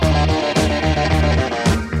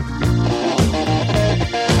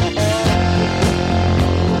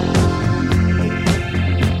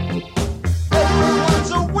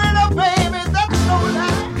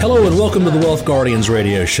welcome to the Wealth Guardians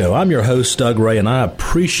radio show. I'm your host, Doug Ray, and I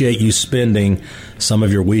appreciate you spending some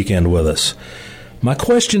of your weekend with us. My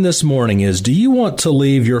question this morning is, do you want to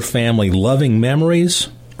leave your family loving memories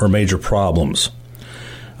or major problems?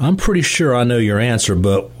 I'm pretty sure I know your answer,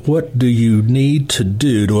 but what do you need to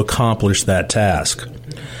do to accomplish that task?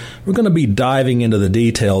 We're going to be diving into the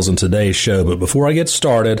details in today's show, but before I get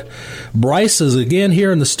started, Bryce is again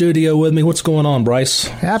here in the studio with me. What's going on, Bryce?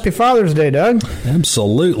 Happy Father's Day, Doug.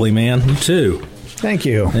 Absolutely, man. You too. Thank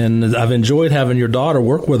you. And I've enjoyed having your daughter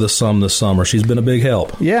work with us some this summer. She's been a big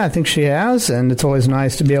help. Yeah, I think she has, and it's always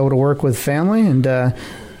nice to be able to work with family, and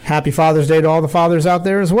happy Father's Day to all the fathers out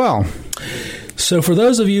there as well. So for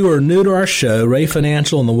those of you who are new to our show, Ray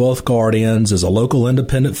Financial and the Wealth Guardians is a local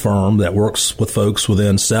independent firm that works with folks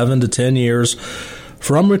within 7 to 10 years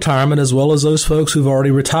from retirement, as well as those folks who've already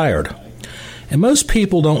retired. And most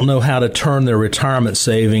people don't know how to turn their retirement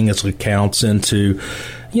savings accounts into,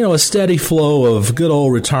 a steady flow of good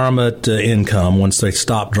old retirement income once they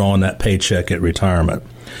stop drawing that paycheck at retirement.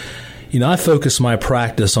 I focus my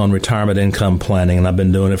practice on retirement income planning, and I've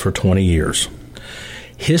been doing it for 20 years.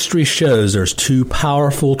 History shows there's two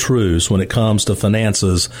powerful truths when it comes to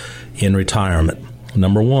finances in retirement.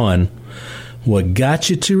 Number one, what got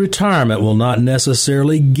you to retirement will not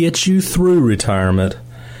necessarily get you through retirement.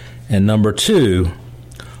 And number two,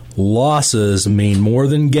 losses mean more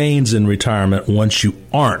than gains in retirement once you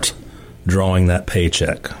aren't drawing that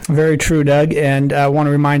paycheck. Very true, Doug. And I want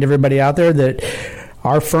to remind everybody out there that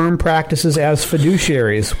our firm practices as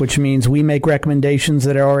fiduciaries, which means we make recommendations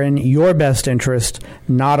that are in your best interest,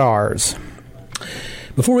 not ours.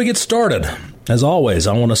 Before we get started, as always,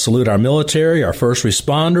 I want to salute our military, our first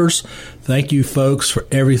responders. Thank you, folks, for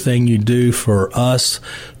everything you do for us,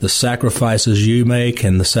 the sacrifices you make,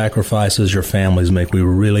 and the sacrifices your families make. We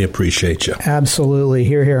really appreciate you. Absolutely.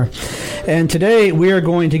 Hear, hear. And today we are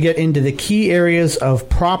going to get into the key areas of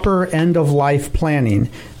proper end-of-life planning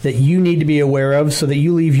that you need to be aware of so that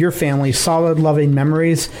you leave your family solid, loving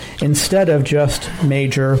memories instead of just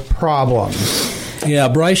major problems. Yeah,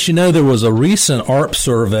 Bryce, there was a recent AARP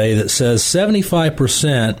survey that says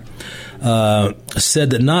 75% said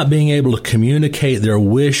that not being able to communicate their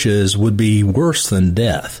wishes would be worse than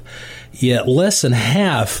death. Yet less than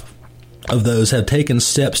half of those have taken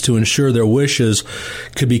steps to ensure their wishes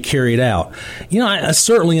could be carried out. I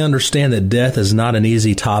certainly understand that death is not an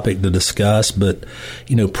easy topic to discuss, but,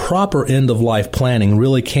 proper end-of-life planning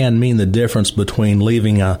really can mean the difference between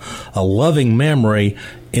leaving a loving memory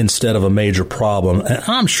instead of a major problem. And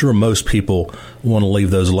I'm sure most people want to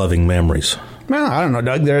leave those loving memories. Well, I don't know,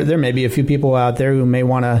 Doug. There may be a few people out there who may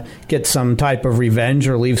want to get some type of revenge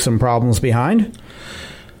or leave some problems behind.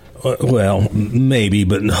 Well, maybe,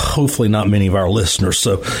 but hopefully not many of our listeners.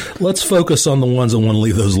 So let's focus on the ones that want to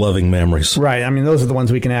leave those loving memories. Right. I mean, those are the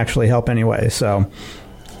ones we can actually help anyway. So,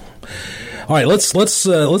 all right. Let's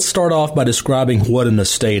start off by describing what an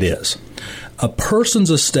estate is. A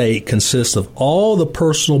person's estate consists of all the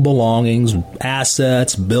personal belongings,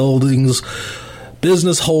 assets, buildings,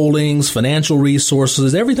 business holdings, financial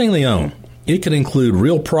resources, everything they own. It can include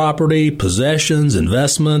real property, possessions,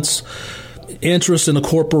 investments, interest in a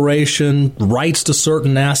corporation, rights to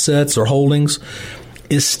certain assets or holdings.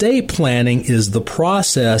 Estate planning is the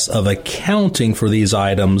process of accounting for these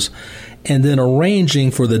items and then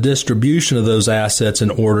arranging for the distribution of those assets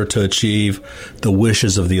in order to achieve the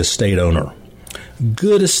wishes of the estate owner.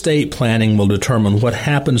 Good estate planning will determine what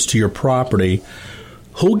happens to your property,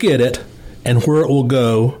 who'll get it, and where it will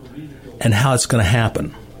go, and how it's going to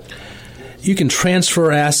happen. You can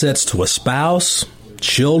transfer assets to a spouse,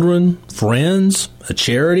 children, friends, a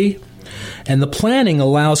charity, and the planning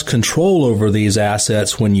allows control over these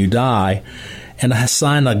assets when you die and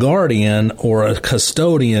assign a guardian or a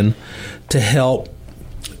custodian to help,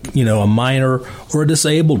 a minor or a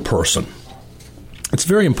disabled person. It's a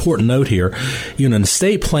very important note here. An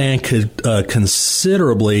estate plan could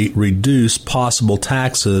considerably reduce possible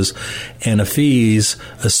taxes and the fees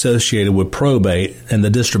associated with probate and the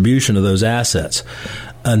distribution of those assets.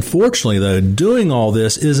 Unfortunately, though, doing all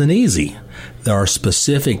this isn't easy. There are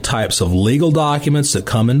specific types of legal documents that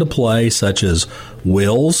come into play, such as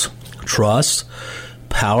wills, trusts,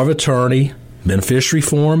 power of attorney, beneficiary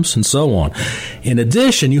forms, and so on. In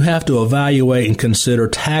addition, you have to evaluate and consider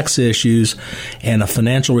tax issues and a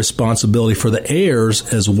financial responsibility for the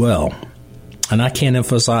heirs as well. And I can't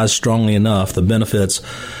emphasize strongly enough the benefits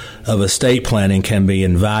of estate planning can be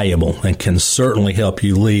invaluable and can certainly help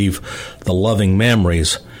you leave the loving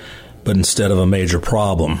memories, but instead of a major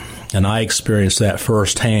problem. And I experienced that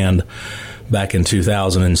firsthand back in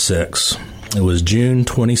 2006. It was June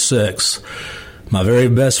 26th. My very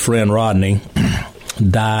best friend, Rodney,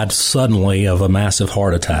 died suddenly of a massive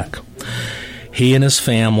heart attack. He and his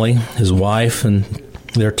family, his wife and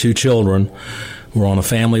their 2 children, were on a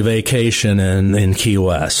family vacation in Key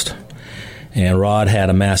West. And Rod had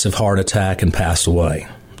a massive heart attack and passed away,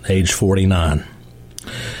 age 49.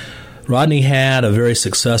 Rodney had a very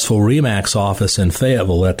successful RE/MAX office in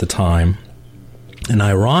Fayetteville at the time. And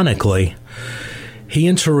ironically, he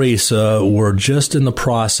and Teresa were just in the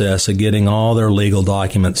process of getting all their legal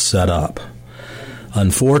documents set up.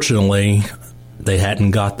 Unfortunately, they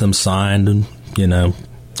hadn't got them signed and,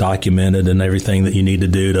 documented and everything that you need to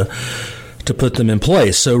do to put them in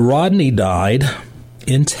place. So Rodney died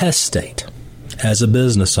intestate as a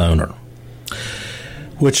business owner,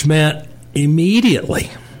 which meant immediately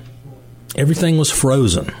everything was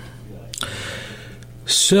frozen.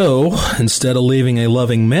 So instead of leaving a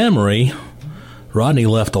loving memory, Rodney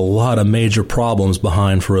left a lot of major problems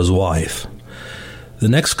behind for his wife. The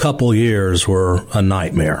next couple years were a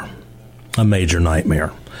nightmare, a major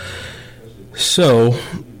nightmare. So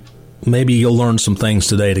maybe you'll learn some things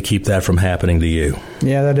today to keep that from happening to you.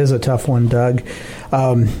 Yeah, that is a tough one, Doug.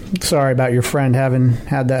 Sorry about your friend having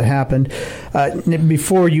had that happen.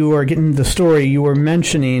 Before you were getting the story, you were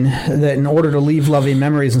mentioning that in order to leave loving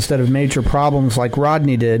memories instead of major problems like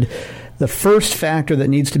Rodney did, the first factor that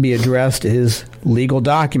needs to be addressed is legal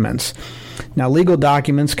documents. Now, legal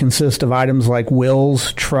documents consist of items like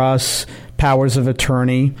wills, trusts, powers of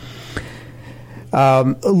attorney.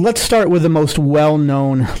 Let's start with the most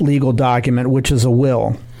well-known legal document, which is a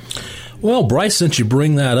will. Well, Bryce, since you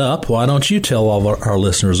bring that up, why don't you tell all of our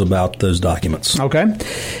listeners about those documents? Okay.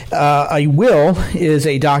 A will is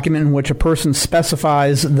a document in which a person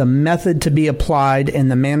specifies the method to be applied in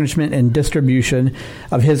the management and distribution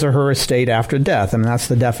of his or her estate after death. I mean, that's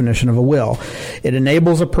the definition of a will. It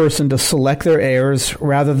enables a person to select their heirs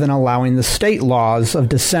rather than allowing the state laws of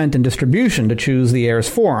descent and distribution to choose the heirs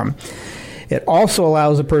for them. It also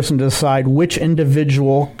allows a person to decide which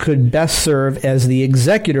individual could best serve as the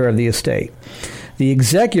executor of the estate. The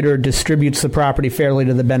executor distributes the property fairly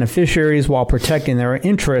to the beneficiaries while protecting their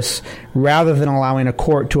interests rather than allowing a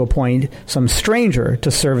court to appoint some stranger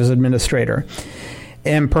to serve as administrator.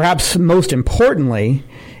 And perhaps most importantly,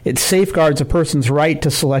 it safeguards a person's right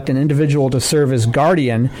to select an individual to serve as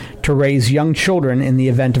guardian to raise young children in the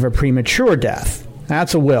event of a premature death.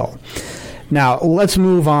 That's a will. Now, let's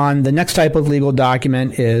move on. The next type of legal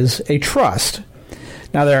document is a trust.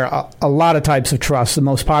 Now, there are a lot of types of trusts. The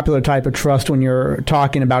most popular type of trust when you're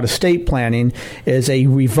talking about estate planning is a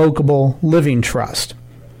revocable living trust.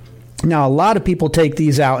 Now, a lot of people take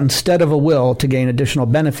these out instead of a will to gain additional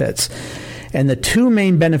benefits. And the 2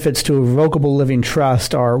 main benefits to a revocable living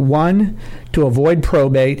trust are 1, to avoid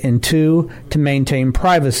probate, and 2, to maintain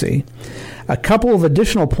privacy. A couple of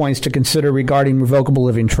additional points to consider regarding revocable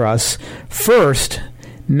living trusts. First,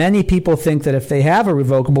 many people think that if they have a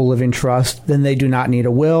revocable living trust, then they do not need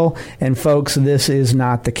a will. And folks, this is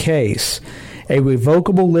not the case. A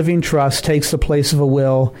revocable living trust takes the place of a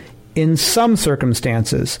will in some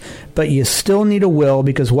circumstances, but you still need a will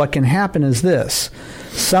because what can happen is this.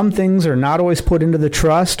 Some things are not always put into the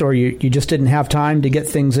trust, or you just didn't have time to get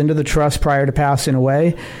things into the trust prior to passing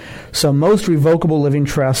away. So most revocable living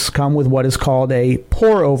trusts come with what is called a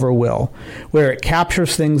pour-over will, where it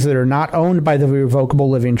captures things that are not owned by the revocable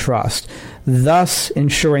living trust, thus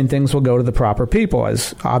ensuring things will go to the proper people,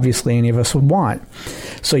 as obviously any of us would want.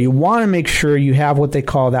 So you want to make sure you have what they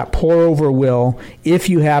call that pour-over will if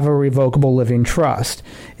you have a revocable living trust.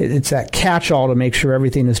 It's that catch-all to make sure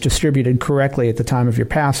everything is distributed correctly at the time of your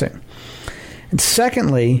passing. And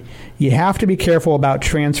secondly, you have to be careful about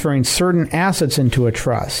transferring certain assets into a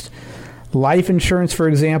trust. Life insurance, for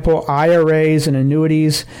example, IRAs and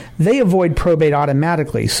annuities, they avoid probate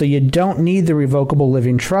automatically, so you don't need the revocable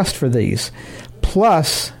living trust for these.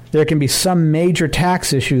 Plus, there can be some major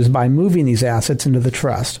tax issues by moving these assets into the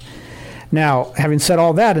trust. Now, having said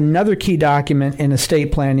all that, another key document in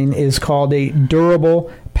estate planning is called a durable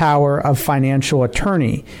power of financial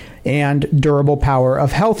attorney and durable power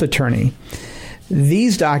of health attorney.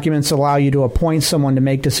 These documents allow you to appoint someone to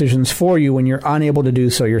make decisions for you when you're unable to do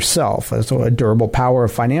so yourself. So a durable power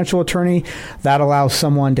of financial attorney, that allows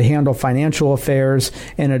someone to handle financial affairs,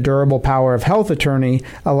 and a durable power of health attorney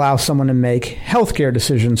allows someone to make healthcare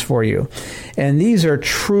decisions for you. And these are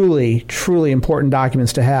truly, truly important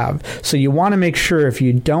documents to have. So you want to make sure if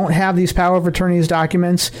you don't have these power of attorneys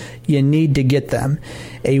documents, you need to get them.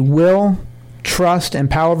 A will, trust,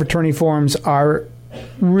 and power of attorney forms are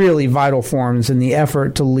really vital forms in the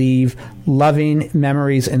effort to leave loving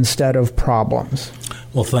memories instead of problems.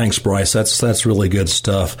 Well, thanks, Bryce. That's really good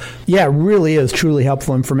stuff. Yeah, it really is truly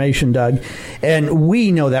helpful information, Doug. And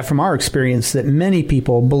we know that from our experience that many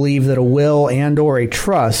people believe that a will and or a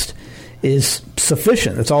trust is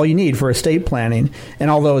sufficient. That's all you need for estate planning.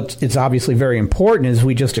 And although it's obviously very important, as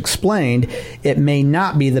we just explained, it may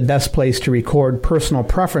not be the best place to record personal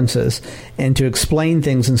preferences and to explain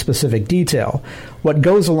things in specific detail. What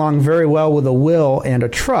goes along very well with a will and a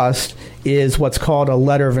trust is what's called a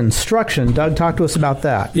letter of instruction. Doug, talk to us about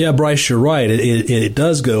that. Yeah, Bryce, you're right. It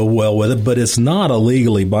does go well with it, but it's not a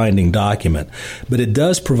legally binding document. But it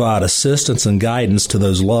does provide assistance and guidance to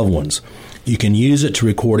those loved ones. You can use it to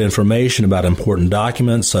record information about important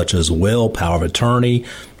documents such as will, power of attorney,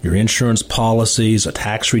 your insurance policies, a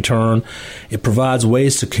tax return. It provides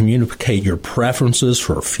ways to communicate your preferences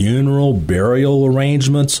for funeral, burial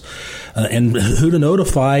arrangements, and who to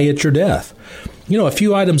notify at your death. You know, a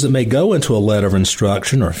few items that may go into a letter of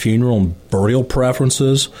instruction are funeral and burial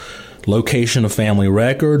preferences, location of family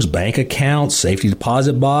records, bank accounts, safety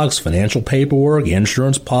deposit box, financial paperwork,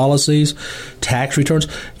 insurance policies, tax returns.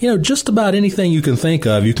 You know, just about anything you can think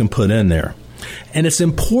of, you can put in there. And it's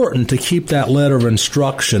important to keep that letter of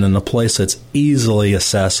instruction in a place that's easily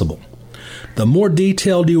accessible. The more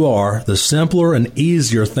detailed you are, the simpler and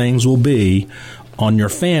easier things will be on your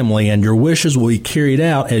family, and your wishes will be carried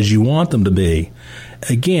out as you want them to be.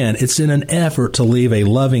 Again, it's in an effort to leave a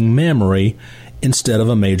loving memory instead of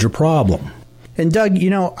a major problem. And Doug, you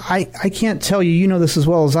know, I can't tell you, you know this as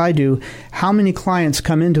well as I do, how many clients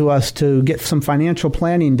come into us to get some financial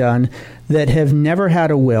planning done that have never had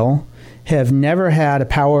a will, have never had a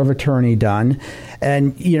power of attorney done.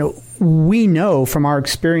 And, you know, we know from our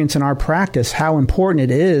experience and our practice how important it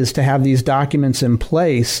is to have these documents in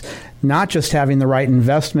place, not just having the right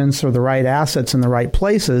investments or the right assets in the right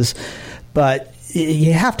places, but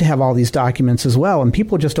you have to have all these documents as well, and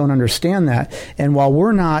people just don't understand that. And while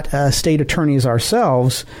we're not state attorneys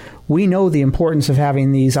ourselves, we know the importance of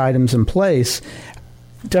having these items in place.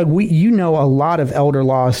 Doug, you know a lot of elder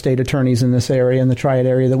law estate attorneys in this area, in the Triad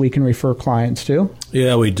area, that we can refer clients to.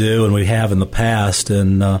 Yeah, we do, and we have in the past.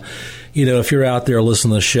 And, you know, if you're out there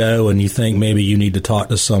listening to the show and you think maybe you need to talk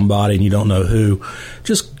to somebody and you don't know who,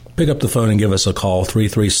 just pick up the phone and give us a call,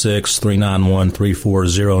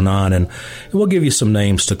 336-391-3409, and we'll give you some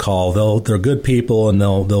names to call. They're good people, and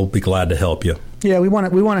they'll be glad to help you. Yeah, we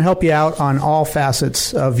want to help you out on all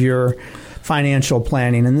facets of your financial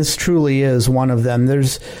planning, and this truly is one of them.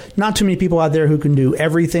 There's not too many people out there who can do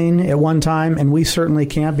everything at one time, and we certainly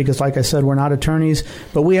can't because, like I said, we're not attorneys,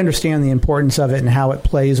 but we understand the importance of it and how it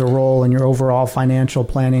plays a role in your overall financial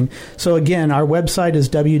planning. So again, our website is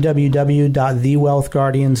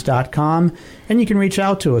www.thewealthguardians.com, and you can reach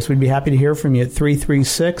out to us. We'd be happy to hear from you at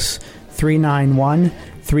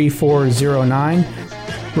 336-391-3409.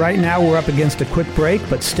 Right now, we're up against a quick break,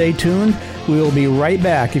 but stay tuned. We will be right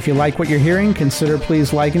back. If you like what you're hearing, consider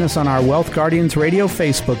please liking us on our Wealth Guardians Radio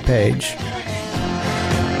Facebook page.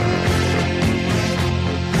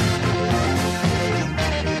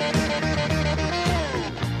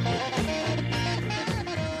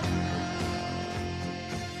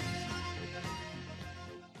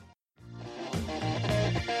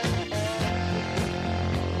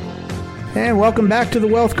 And welcome back to the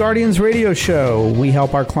Wealth Guardians Radio Show. We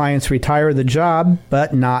help our clients retire the job,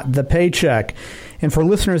 but not the paycheck. And for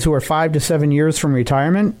listeners who are 5 to 7 years from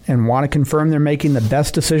retirement and want to confirm they're making the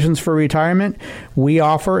best decisions for retirement, we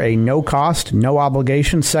offer a no-cost,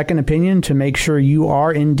 no-obligation second opinion to make sure you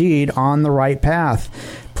are indeed on the right path.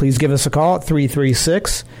 Please give us a call at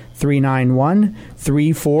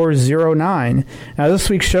 336-391-3409. Now, this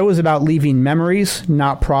week's show is about leaving memories,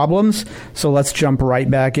 not problems, so let's jump right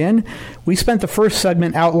back in. We spent the first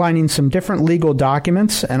segment outlining some different legal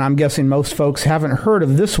documents, and I'm guessing most folks haven't heard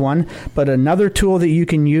of this one, but another tool that you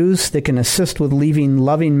can use that can assist with leaving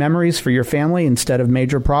loving memories for your family instead of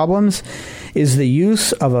major problems is the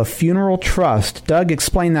use of a funeral trust. Doug,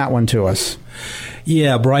 explain that one to us.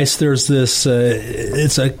 Yeah, Bryce, there's this,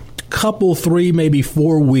 it's a couple, 3, maybe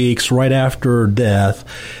 4 weeks right after death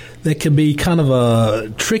that can be kind of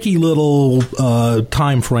a tricky little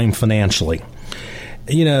time frame financially.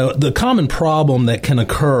 You know, the common problem that can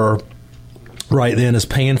occur right then is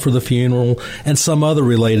paying for the funeral and some other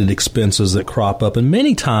related expenses that crop up. And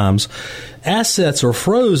many times, assets are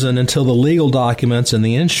frozen until the legal documents and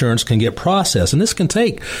the insurance can get processed. And this can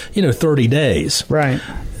take, 30 days. Right.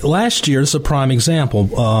 Last year, it's a prime example.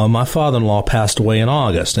 My father-in-law passed away in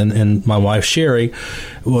August, and my wife, Sherry,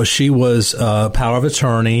 she was power of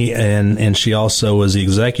attorney, and she also was the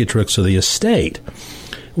executrix of the estate.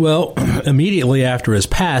 Well, immediately after his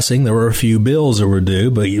passing, there were a few bills that were due,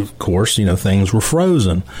 but of course, things were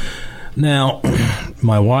frozen. Now,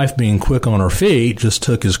 my wife, being quick on her feet, just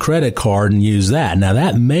took his credit card and used that. Now,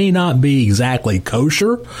 that may not be exactly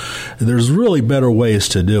kosher. There's really better ways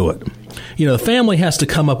to do it. The family has to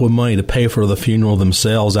come up with money to pay for the funeral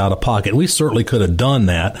themselves out of pocket. We certainly could have done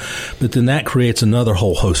that, but then that creates another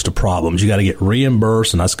whole host of problems. You got to get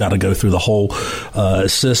reimbursed, and that's got to go through the whole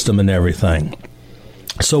system and everything.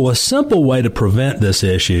 So a simple way to prevent this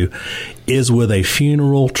issue is with a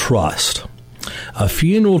funeral trust. A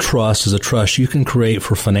funeral trust is a trust you can create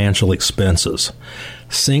for financial expenses.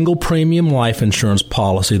 Single premium life insurance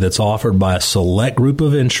policy that's offered by a select group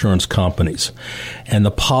of insurance companies. And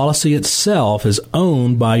the policy itself is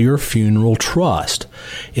owned by your funeral trust.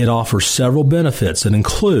 It offers several benefits that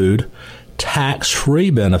include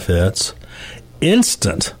tax-free benefits,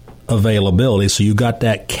 instant availability, so you got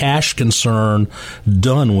that cash concern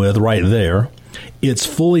done with right there. It's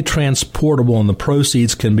fully transportable, and the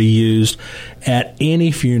proceeds can be used at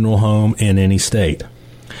any funeral home in any state.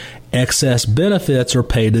 Excess benefits are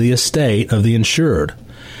paid to the estate of the insured,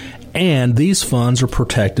 and these funds are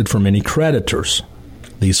protected from any creditors.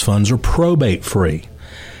 These funds are probate-free,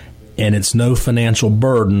 and it's no financial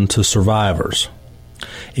burden to survivors.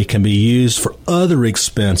 It can be used for other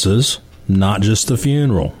expenses, not just the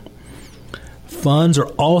funeral. Funds are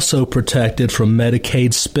also protected from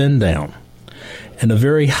Medicaid spend-down. And a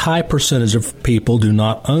very high percentage of people do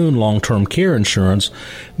not own long-term care insurance.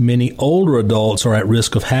 Many older adults are at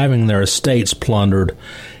risk of having their estates plundered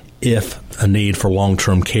if a need for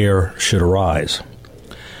long-term care should arise.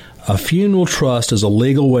 A funeral trust is a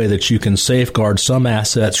legal way that you can safeguard some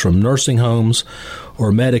assets from nursing homes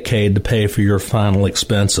or Medicaid to pay for your final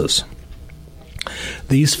expenses.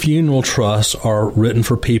 These funeral trusts are written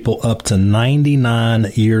for people up to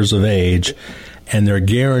 99 years of age, and they're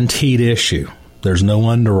guaranteed issue. There's no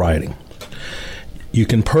underwriting. You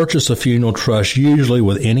can purchase a funeral trust usually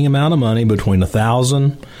with any amount of money between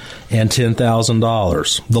 $1,000 and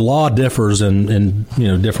 $10,000. The law differs in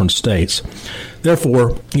different states.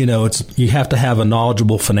 Therefore, you have to have a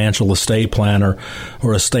knowledgeable financial estate planner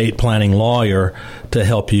or estate planning lawyer to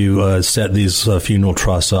help you set these funeral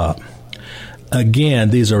trusts up.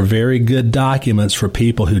 Again, these are very good documents for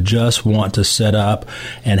people who just want to set up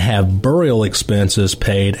and have burial expenses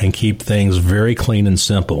paid and keep things very clean and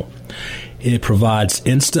simple. It provides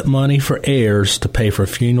instant money for heirs to pay for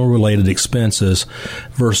funeral-related expenses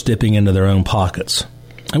versus dipping into their own pockets.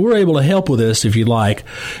 And we're able to help with this if you'd like.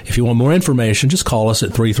 If you want more information, just call us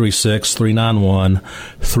at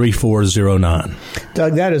 336-391-3409.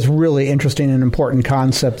 Doug, that is really interesting and important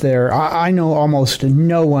concept there. I know almost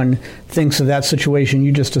no one thinks of that situation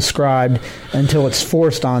you just described until it's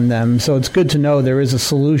forced on them. So it's good to know there is a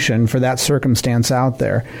solution for that circumstance out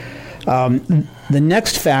there. The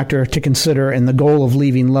next factor to consider in the goal of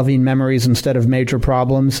leaving loving memories instead of major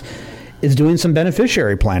problems is doing some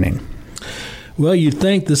beneficiary planning. Well, you'd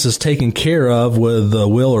think this is taken care of with the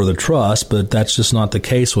will or the trust, but that's just not the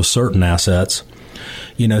case with certain assets.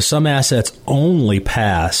 Some assets only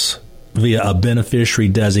pass via a beneficiary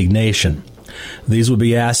designation. These would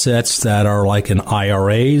be assets that are like in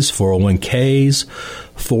IRAs, 401ks,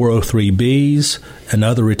 403bs, and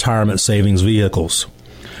other retirement savings vehicles.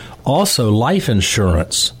 Also, life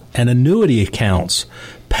insurance and annuity accounts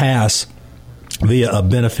pass via a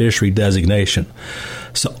beneficiary designation.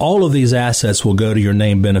 So all of these assets will go to your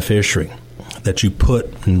named beneficiary that you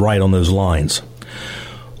put and write on those lines.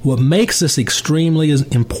 What makes this extremely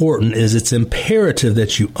important is it's imperative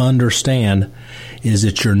that you understand is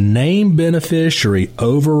that your named beneficiary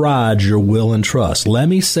overrides your will and trust. Let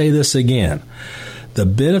me say this again. The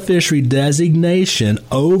beneficiary designation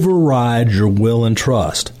overrides your will and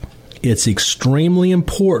trust. It's extremely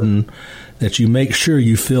important that you make sure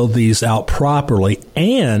you fill these out properly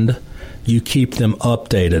and you keep them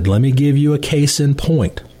updated. Let me give you a case in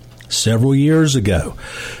point. Several years ago,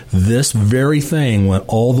 this very thing went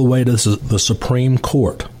all the way to the Supreme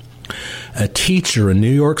Court. A teacher in New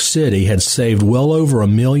York City had saved well over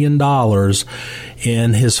 $1 million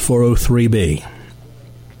in his 403b.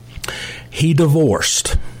 He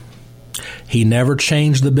divorced. He never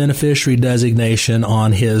changed the beneficiary designation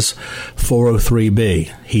on his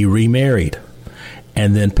 403b. He remarried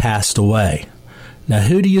and then passed away. Now,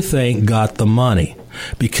 who do you think got the money?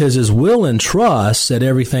 Because his will and trust said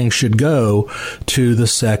everything should go to the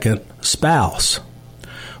second spouse.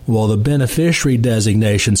 Well, the beneficiary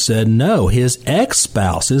designation said no, his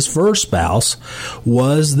ex-spouse, his first spouse,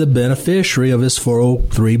 was the beneficiary of his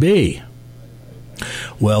 403b.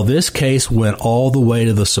 Well, this case went all the way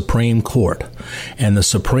to the Supreme Court, and the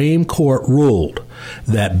Supreme Court ruled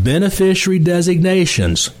that beneficiary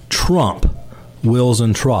designations trump wills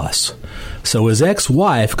and trusts. So his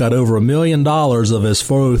ex-wife got over $1 million of his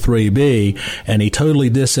 403B, and he totally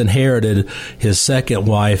disinherited his second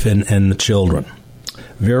wife and the children.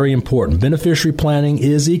 Very important. Beneficiary planning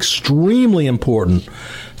is extremely important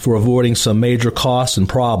for avoiding some major costs and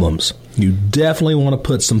problems. You definitely want to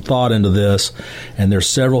put some thought into this, and there's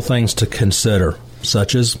several things to consider,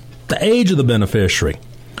 such as the age of the beneficiary.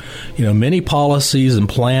 Many policies and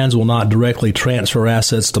plans will not directly transfer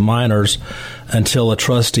assets to minors until a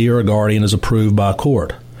trustee or a guardian is approved by a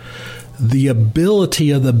court. The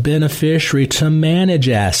ability of the beneficiary to manage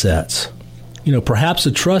assets. Perhaps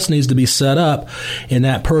a trust needs to be set up in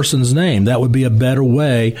that person's name. That would be a better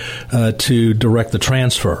way to direct the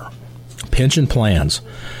transfer. Pension plans.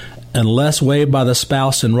 Unless waived by the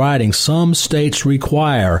spouse in writing, some states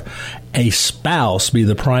require a spouse be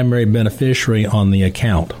the primary beneficiary on the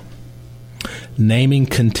account. Naming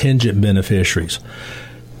contingent beneficiaries.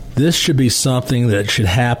 This should be something that should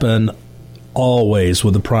happen always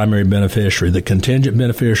with the primary beneficiary. The contingent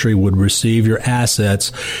beneficiary would receive your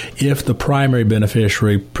assets if the primary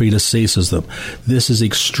beneficiary predeceases them. This is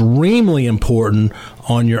extremely important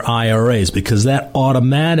on your IRAs because that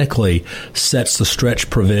automatically sets the stretch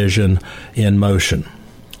provision in motion.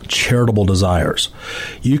 Charitable desires.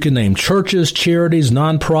 You can name churches, charities,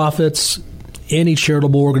 nonprofits, any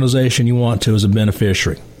charitable organization you want to as a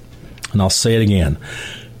beneficiary. And I'll say it again.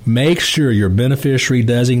 Make sure your beneficiary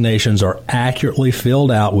designations are accurately filled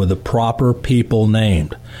out with the proper people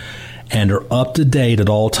named and are up to date at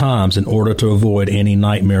all times in order to avoid any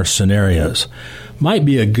nightmare scenarios. Might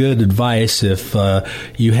be a good advice if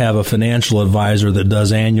you have a financial advisor that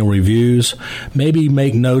does annual reviews. Maybe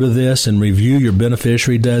make note of this and review your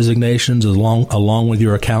beneficiary designations along with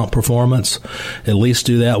your account performance. At least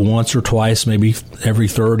do that once or twice, maybe every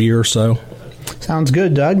third year or so. Sounds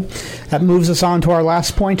good, Doug. That moves us on to our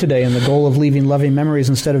last point today and the goal of leaving loving memories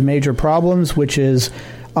instead of major problems, which is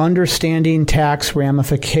understanding tax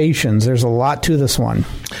ramifications. There's a lot to this one.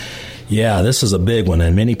 Yeah, this is a big one,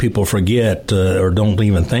 and many people forget or don't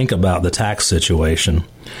even think about the tax situation.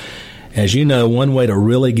 As you know, one way to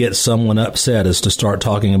really get someone upset is to start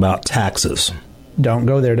talking about taxes. Don't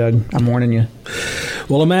go there, Doug. I'm warning you.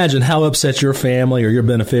 Well, imagine how upset your family or your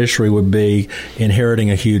beneficiary would be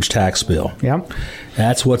inheriting a huge tax bill. Yep.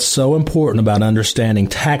 That's what's so important about understanding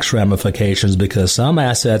tax ramifications, because some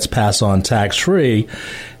assets pass on tax-free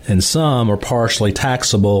and some are partially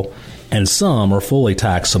taxable and some are fully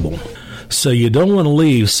taxable. So you don't want to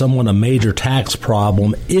leave someone a major tax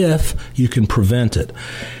problem if you can prevent it.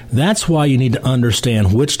 That's why you need to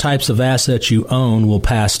understand which types of assets you own will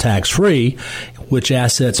pass tax-free, which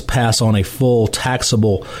assets pass on a full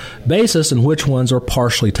taxable basis, and which ones are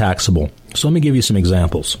partially taxable. So let me give you some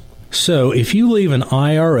examples. So if you leave an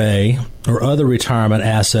IRA or other retirement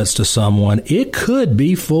assets to someone, it could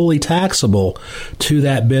be fully taxable to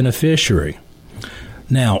that beneficiary.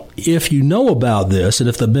 Now, if you know about this, and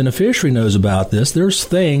if the beneficiary knows about this, there's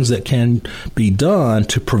things that can be done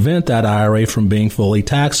to prevent that IRA from being fully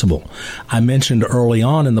taxable. I mentioned early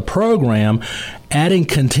on in the program, adding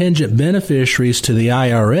contingent beneficiaries to the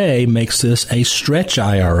IRA makes this a stretch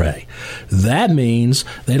IRA. That means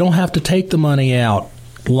they don't have to take the money out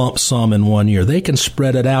lump sum in 1 year. They can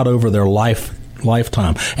spread it out over their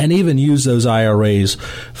lifetime and even use those IRAs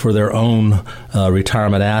for their own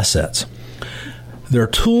retirement assets. There are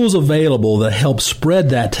tools available that help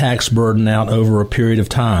spread that tax burden out over a period of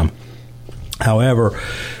time. However,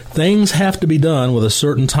 things have to be done with a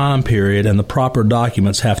certain time period and the proper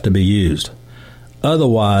documents have to be used.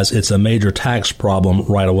 Otherwise, it's a major tax problem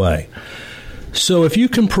right away. So if you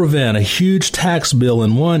can prevent a huge tax bill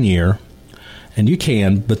in 1 year, and you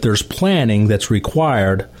can, but there's planning that's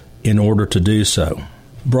required in order to do so.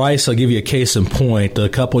 Bryce, I'll give you a case in point. A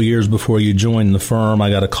couple years before you joined the firm,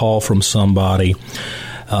 I got a call from somebody.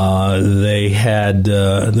 They had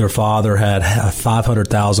their father had a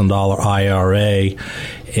 $500,000 IRA,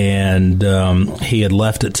 and he had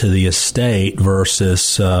left it to the estate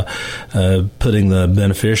versus putting the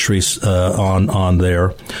beneficiaries on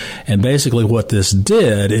there. And basically what this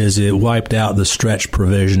did is it wiped out the stretch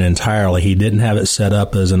provision entirely. He didn't have it set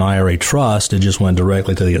up as an IRA trust. It just went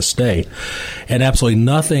directly to the estate. And absolutely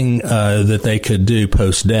nothing that they could do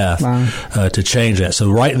post-death to change that. So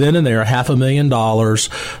right then and there,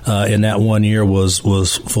 $500,000 in that 1 year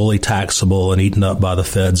was fully taxable and eaten up by the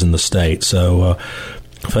feds in the state. So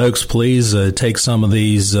folks, please take some of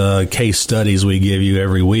these case studies we give you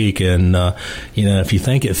every week, and if you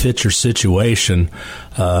think it fits your situation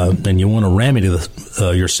and you want to remedy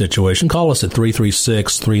your situation, call us at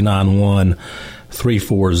 336-391-5800.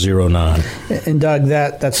 3409. And Doug,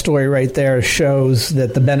 that story right there shows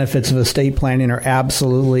that the benefits of estate planning are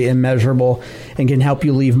absolutely immeasurable and can help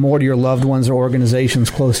you leave more to your loved ones or organizations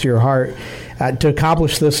close to your heart. To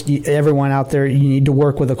accomplish this, everyone out there, you need to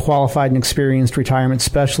work with a qualified and experienced retirement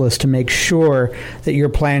specialist to make sure that your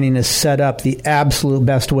planning is set up the absolute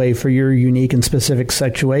best way for your unique and specific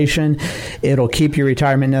situation. It'll keep your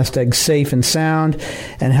retirement nest egg safe and sound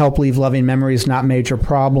and help leave loving memories, not major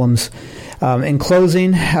problems. In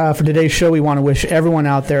closing, for today's show, we want to wish everyone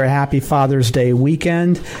out there a happy Father's Day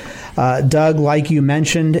weekend. Doug, like you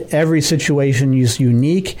mentioned, every situation is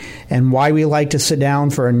unique, and why we like to sit down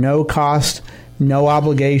for a no-cost, no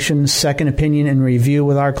obligation, second opinion and review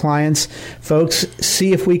with our clients. Folks,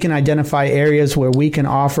 see if we can identify areas where we can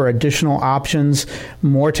offer additional options,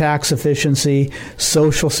 more tax efficiency,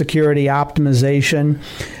 Social Security optimization.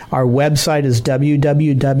 Our website is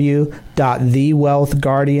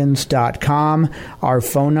www.thewealthguardians.com. Our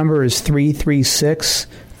phone number is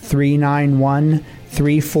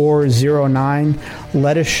 336-391-3409.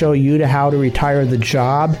 Let us show you how to retire the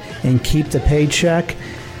job and keep the paycheck.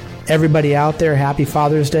 Everybody out there, happy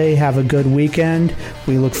Father's Day. Have a good weekend.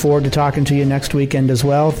 We look forward to talking to you next weekend as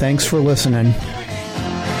well. Thanks for listening.